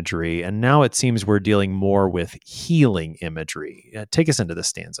prison imagery, and now it seems we're dealing more with healing imagery. Take us into this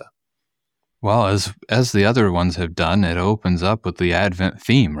stanza. Well, as the other ones have done, it opens up with the Advent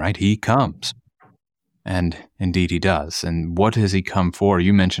theme, right? He comes. And indeed he does. And what has he come for?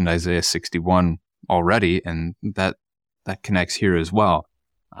 You mentioned Isaiah 61 already, and that connects here as well.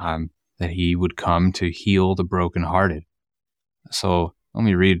 That he would come to heal the brokenhearted. So let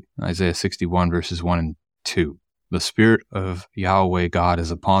me read Isaiah 61 verses 1 and 2. The Spirit of Yahweh God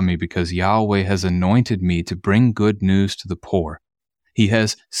is upon me, because Yahweh has anointed me to bring good news to the poor. He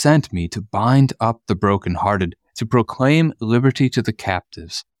has sent me to bind up the brokenhearted, to proclaim liberty to the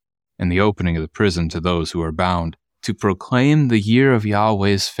captives, and the opening of the prison to those who are bound, to proclaim the year of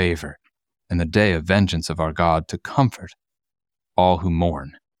Yahweh's favor, and the day of vengeance of our God, to comfort all who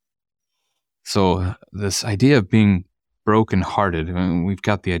mourn. So this idea of being brokenhearted, I mean, we've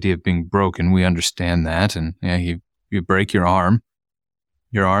got the idea of being broken. We understand that. And you break your arm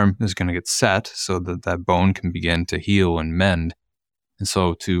is going to get set so that bone can begin to heal and mend. And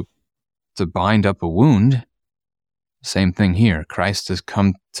so to bind up a wound, same thing here. Christ has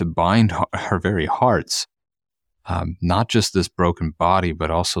come to bind our very hearts, not just this broken body, but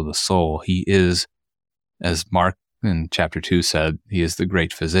also the soul. He is, as Mark in chapter 2 said, he is the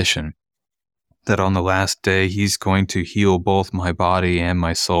great physician. That on the last day, he's going to heal both my body and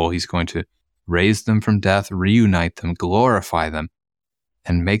my soul. He's going to raise them from death, reunite them, glorify them,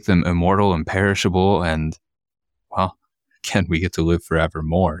 and make them immortal, imperishable, and, well, again, we get to live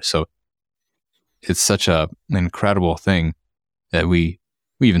forevermore. So it's such an incredible thing that we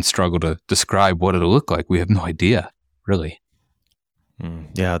even struggle to describe what it'll look like. We have no idea, really.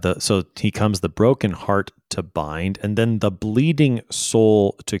 Yeah, so he comes the broken heart to bind, and then the bleeding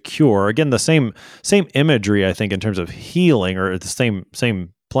soul to cure. Again, the same imagery, I think, in terms of healing, or the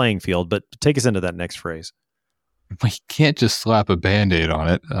same playing field. But take us into that next phrase. We can't just slap a Band-Aid on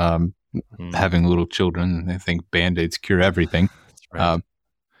it. Having little children, I think Band-Aids cure everything. That's right.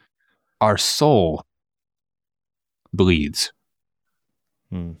 Our soul bleeds.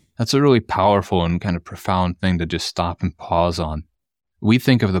 That's a really powerful and kind of profound thing to just stop and pause on. we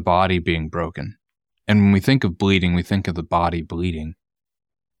think of the body being broken. And when we think of bleeding, we think of the body bleeding.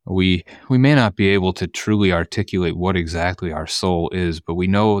 We may not be able to truly articulate what exactly our soul is, but we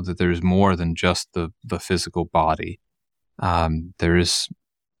know that there's more than just the physical body. There is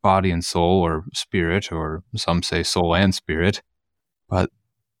body and soul, or spirit, or some say soul and spirit, but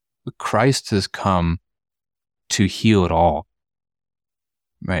Christ has come to heal it all.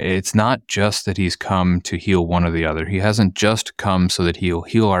 Right? It's not just that he's come to heal one or the other. He hasn't just come so that he'll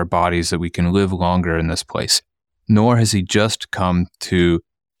heal our bodies, that we can live longer in this place, nor has he just come to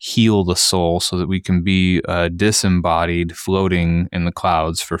heal the soul so that we can be disembodied, floating in the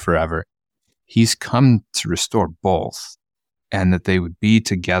clouds for forever. He's come to restore both, and that they would be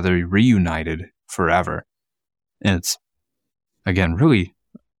together, reunited forever. And it's, again, really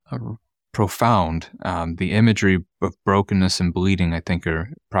profound. The imagery of brokenness and bleeding, I think, are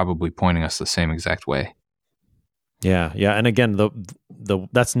probably pointing us the same exact way. Yeah. And again,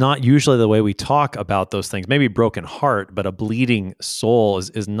 that's not usually the way we talk about those things. Maybe broken heart, but a bleeding soul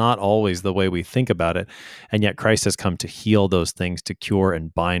is not always the way we think about it. And yet Christ has come to heal those things, to cure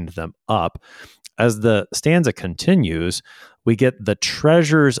and bind them up. As the stanza continues, we get the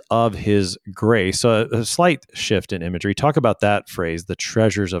treasures of his grace. So a slight shift in imagery. Talk about that phrase, the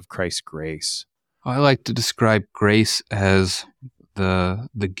treasures of Christ's grace. I like to describe grace as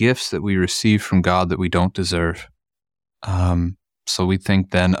the gifts that we receive from God that we don't deserve. So we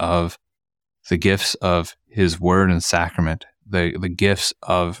think then of the gifts of his word and sacrament, the gifts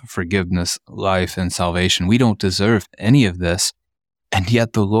of forgiveness, life, and salvation. We don't deserve any of this, and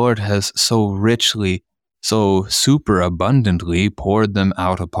yet the Lord has so richly, so super abundantly poured them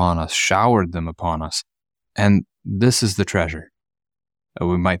out upon us, showered them upon us. And this is the treasure.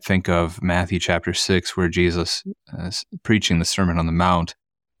 We might think of Matthew chapter 6, where Jesus is preaching the Sermon on the Mount.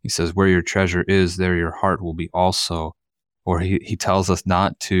 He says, where your treasure is, there your heart will be also. Or he tells us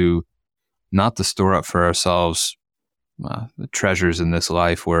not to store up for ourselves the treasures in this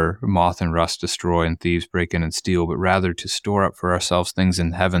life where moth and rust destroy and thieves break in and steal, but rather to store up for ourselves things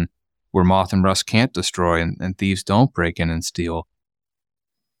in heaven where moth and rust can't destroy and thieves don't break in and steal.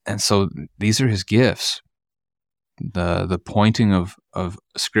 And so these are his gifts. The pointing of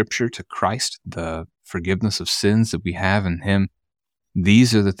Scripture to Christ, the forgiveness of sins that we have in him,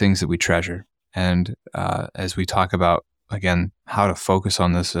 these are the things that we treasure. And as we talk about, again, how to focus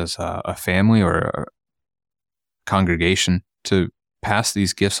on this as a family or a congregation, to pass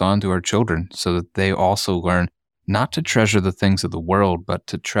these gifts on to our children so that they also learn not to treasure the things of the world, but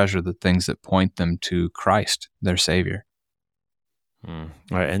to treasure the things that point them to Christ, their Savior. All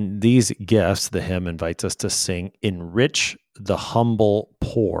right, and these gifts, the hymn invites us to sing, enrich the humble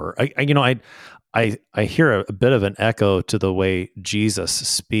poor. I hear a bit of an echo to the way Jesus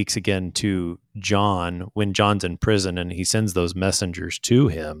speaks again to John when John's in prison and he sends those messengers to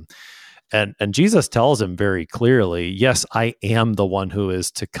him. And Jesus tells him very clearly, yes, I am the one who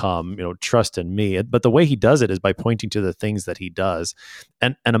is to come, trust in me. But the way he does it is by pointing to the things that he does.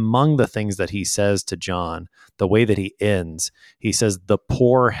 And among the things that he says to John, the way that he ends, he says, the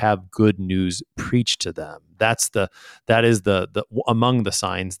poor have good news preached to them. That is the among the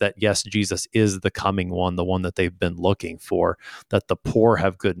signs that, yes, Jesus is the coming one, the one that they've been looking for, that the poor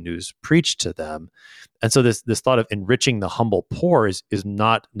have good news preached to them. And so this thought of enriching the humble poor is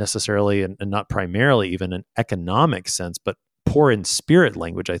not necessarily and not primarily even an economic sense, but poor in spirit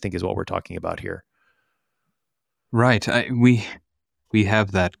language, I think, is what we're talking about here. Right. We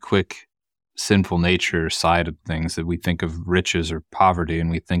have that quick sinful nature side of things that we think of riches or poverty,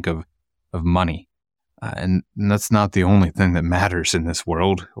 and we think of money. And that's not the only thing that matters in this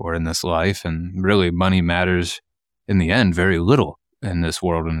world or in this life. And really, money matters in the end very little in this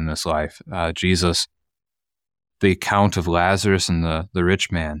world and in this life. Jesus, the account of Lazarus and the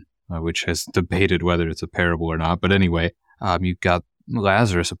rich man, which has debated whether it's a parable or not. But anyway, you've got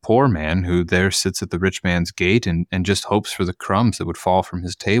Lazarus, a poor man, who there sits at the rich man's gate and just hopes for the crumbs that would fall from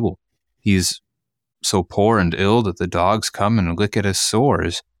his table. He's so poor and ill that the dogs come and lick at his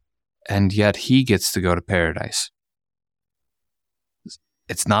sores, and yet he gets to go to paradise.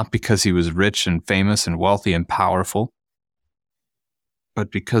 It's not because he was rich and famous and wealthy and powerful,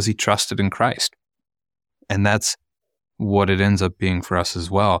 but because he trusted in Christ. And that's what it ends up being for us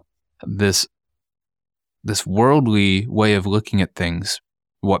as well. This worldly way of looking at things,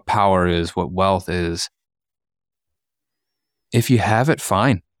 what power is, what wealth is, if you have it,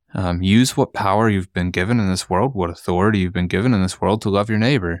 fine. Use what power you've been given in this world, what authority you've been given in this world to love your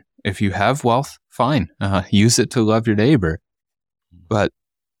neighbor. If you have wealth, fine. Use it to love your neighbor. But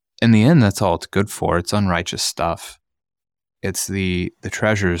in the end, that's all it's good for. It's unrighteous stuff. It's the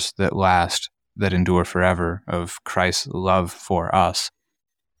treasures that last, that endure forever, of Christ's love for us.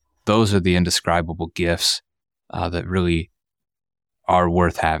 Those are the indescribable gifts that really are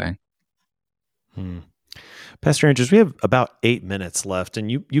worth having. Pastor Andrews, we have about 8 minutes left,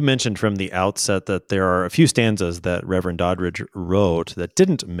 and you mentioned from the outset that there are a few stanzas that Reverend Doddridge wrote that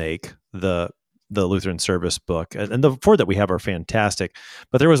didn't make the Lutheran Service book, and the 4 that we have are fantastic.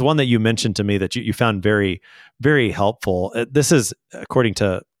 But there was one that you mentioned to me that you found very, very helpful. This is, according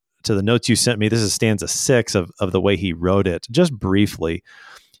to the notes you sent me, this is stanza 6 of the way he wrote it. Just briefly,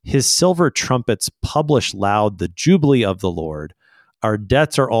 his silver trumpets publish loud the jubilee of the Lord. Our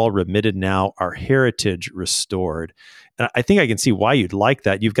debts are all remitted now, our heritage restored. And I think I can see why you'd like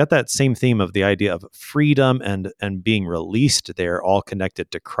that. You've got that same theme of the idea of freedom and being released there, all connected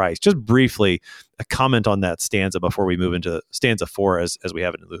to Christ. Just briefly, a comment on that stanza before we move into stanza 4 as we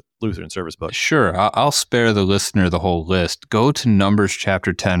have it in the Lutheran Service book. Sure. I'll spare the listener the whole list. Go to Numbers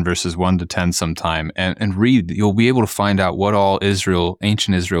chapter 10, verses 1 to 10 sometime and read. You'll be able to find out what all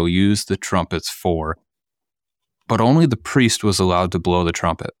ancient Israel used the trumpets for. But only the priest was allowed to blow the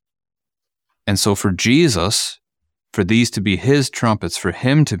trumpet. And so for Jesus, for these to be his trumpets, for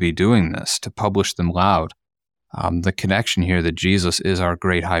him to be doing this, to publish them loud, the connection here that Jesus is our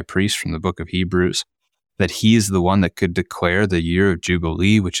great high priest from the book of Hebrews, that he is the one that could declare the year of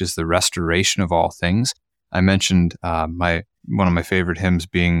Jubilee, which is the restoration of all things. I mentioned one of my favorite hymns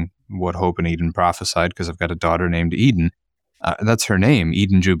being What Hope in Eden Prophesied, because I've got a daughter named Eden. That's her name,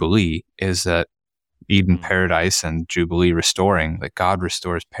 Eden Jubilee, is that Eden paradise and Jubilee restoring, that God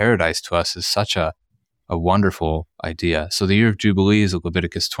restores paradise to us, is such a wonderful idea. So the year of Jubilee is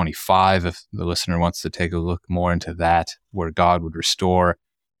Leviticus 25, if the listener wants to take a look more into that, where God would restore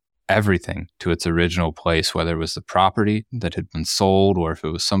everything to its original place, whether it was the property that had been sold, or if it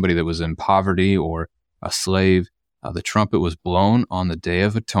was somebody that was in poverty or a slave. The trumpet was blown on the Day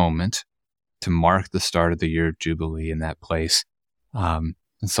of Atonement to mark the start of the year of Jubilee in that place.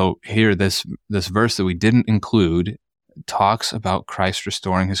 And so here, this verse that we didn't include talks about Christ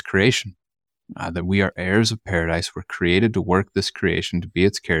restoring his creation, that we are heirs of paradise. We're created to work this creation, to be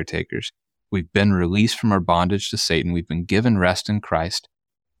its caretakers. We've been released from our bondage to Satan. We've been given rest in Christ.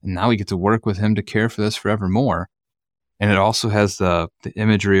 And now we get to work with him to care for us forevermore. And it also has the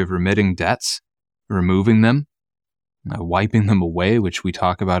imagery of remitting debts, removing them, wiping them away, which we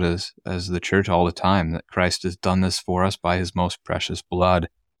talk about as the church all the time, that Christ has done this for us by his most precious blood.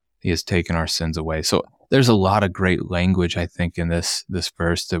 He has taken our sins away. So there's a lot of great language, I think, in this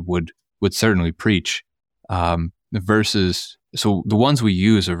verse that would certainly preach. The verses, so the ones we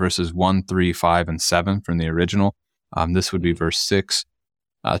use are verses 1, 3, 5, and 7 from the original. This would be verse 6.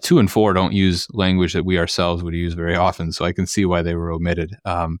 2 and 4 don't use language that we ourselves would use very often, so I can see why they were omitted.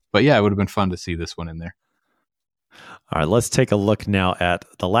 But yeah, it would have been fun to see this one in there. All right, let's take a look now at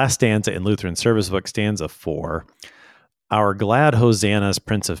the last stanza in Lutheran Service Book, stanza 4. Our glad hosannas,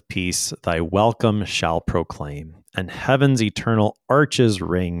 Prince of Peace, thy welcome shall proclaim, and heaven's eternal arches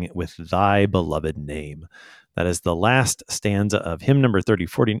ring with thy beloved name. That is the last stanza of hymn number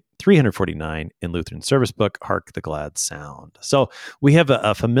 349 in Lutheran Service Book, Hark the Glad Sound. So we have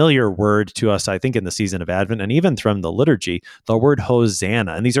a familiar word to us, I think, in the season of Advent, and even from the liturgy, the word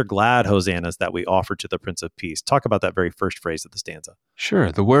Hosanna. And these are glad hosannas that we offer to the Prince of Peace. Talk about that very first phrase of the stanza. Sure.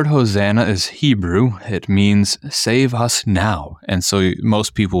 The word Hosanna is Hebrew. It means save us now. And so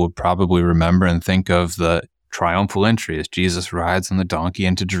most people would probably remember and think of the triumphal entry as Jesus rides on the donkey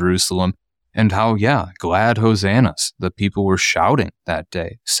into Jerusalem. And how, glad hosannas. The people were shouting that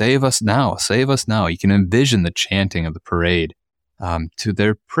day, save us now, save us now. You can envision the chanting of the parade to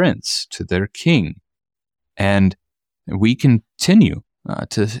their prince, to their king. And we continue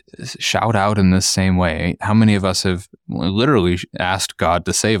to shout out in this same way. How many of us have literally asked God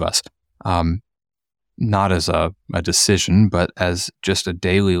to save us? Not as a decision, but as just a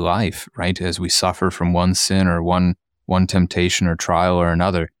daily life, right? As we suffer from one sin or one temptation or trial or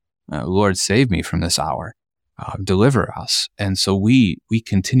another. Lord, save me from this hour, deliver us. And so we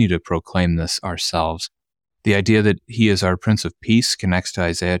continue to proclaim this ourselves. The idea that he is our Prince of Peace connects to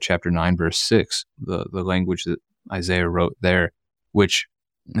Isaiah chapter 9, verse 6, the language that Isaiah wrote there, which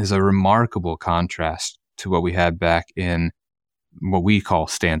is a remarkable contrast to what we had back in what we call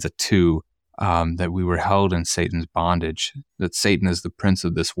stanza 2, that we were held in Satan's bondage, that Satan is the prince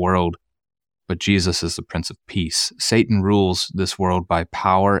of this world, but Jesus is the Prince of Peace. Satan rules this world by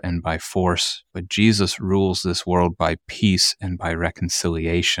power and by force, but Jesus rules this world by peace and by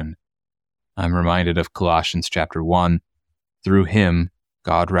reconciliation. I'm reminded of Colossians chapter 1. Through him,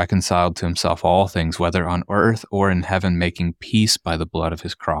 God reconciled to himself all things, whether on earth or in heaven, making peace by the blood of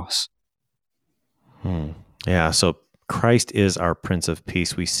his cross. Yeah, so Christ is our Prince of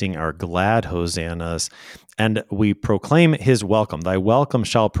Peace. We sing our glad hosannas, and we proclaim his welcome. Thy welcome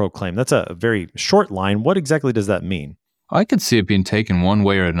shall proclaim. That's a very short line. What exactly does that mean? I could see it being taken one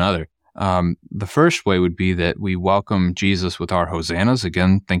way or another. The first way would be that we welcome Jesus with our hosannas,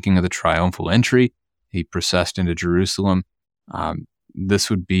 again, thinking of the triumphal entry. He processed into Jerusalem. This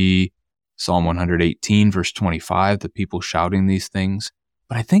would be Psalm 118, verse 25, the people shouting these things.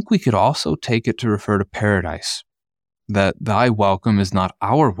 But I think we could also take it to refer to paradise, that thy welcome is not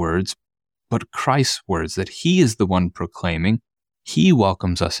our words, but Christ's words, that he is the one proclaiming. He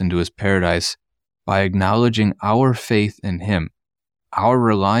welcomes us into his paradise by acknowledging our faith in him, our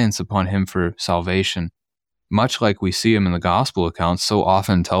reliance upon him for salvation. Much like we see him in the gospel accounts so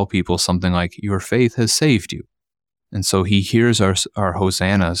often tell people something like, your faith has saved you. And so he hears our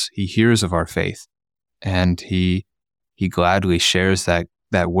hosannas, he hears of our faith, and he gladly shares that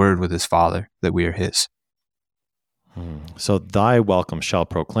word with his Father, that we are his. So thy welcome shall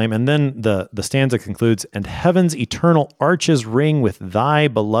proclaim. And then the stanza concludes, and heaven's eternal arches ring with thy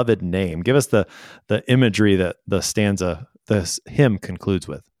beloved name. Give us the imagery that this hymn concludes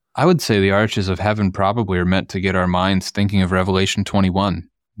with. I would say the arches of heaven probably are meant to get our minds thinking of Revelation 21,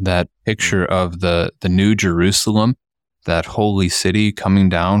 that picture of the new Jerusalem, that holy city coming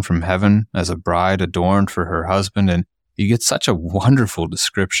down from heaven as a bride adorned for her husband. And you get such a wonderful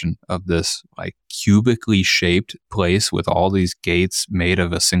description of this like cubically shaped place with all these gates made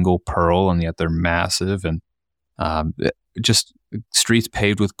of a single pearl, and yet they're massive, and just streets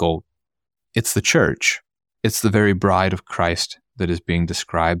paved with gold. It's the church. It's the very bride of Christ that is being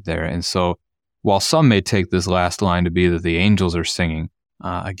described there. And so while some may take this last line to be that the angels are singing,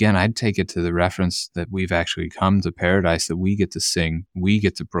 again, I'd take it to the reference that we've actually come to paradise, that we get to sing, we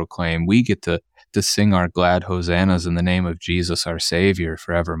get to proclaim, we get to sing our glad hosannas in the name of Jesus, our Savior,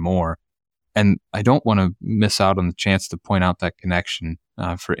 forevermore. And I don't want to miss out on the chance to point out that connection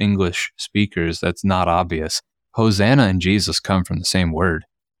for English speakers that's not obvious. Hosanna and Jesus come from the same word.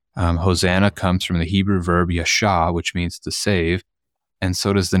 Hosanna comes from the Hebrew verb yashah, which means to save, and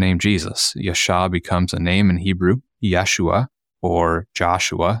so does the name Jesus. Yashah becomes a name in Hebrew, Yeshua, or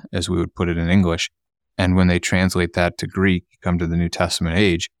Joshua, as we would put it in English. And when they translate that to Greek, you come to the New Testament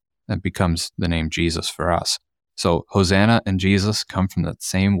age, that becomes the name Jesus for us. So Hosanna and Jesus come from that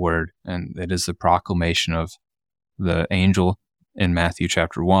same word, and it is the proclamation of the angel in Matthew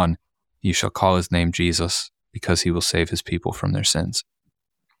chapter 1. You shall call his name Jesus, because he will save his people from their sins.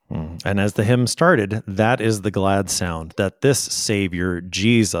 And as the hymn started, that is the glad sound, that this Savior,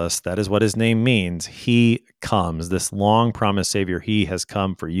 Jesus, that is what his name means, he comes. This long-promised Savior, he has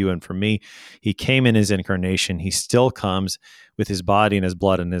come for you and for me. He came in his incarnation. He still comes with his body and his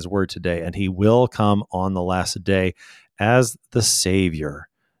blood and his word today, and he will come on the last day as the Savior,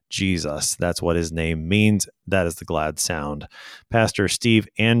 Jesus. That's what his name means. That is the glad sound. Pastor Steve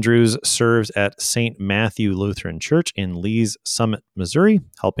Andrews serves at St. Matthew Lutheran Church in Lee's Summit, Missouri,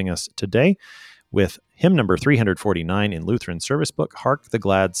 helping us today with hymn number 349 in Lutheran Service Book, Hark the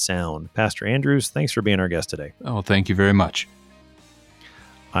Glad Sound. Pastor Andrews, thanks for being our guest today. Oh, thank you very much.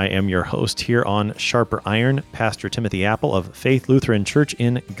 I am your host here on Sharper Iron, Pastor Timothy Apple of Faith Lutheran Church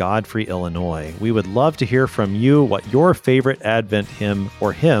in Godfrey, Illinois. We would love to hear from you what your favorite Advent hymn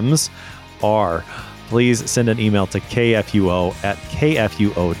or hymns are. Please send an email to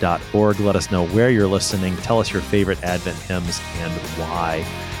kfuo@kfuo.org. Let us know where you're listening. Tell us your favorite Advent hymns and why.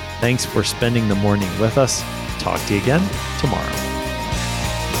 Thanks for spending the morning with us. Talk to you again tomorrow.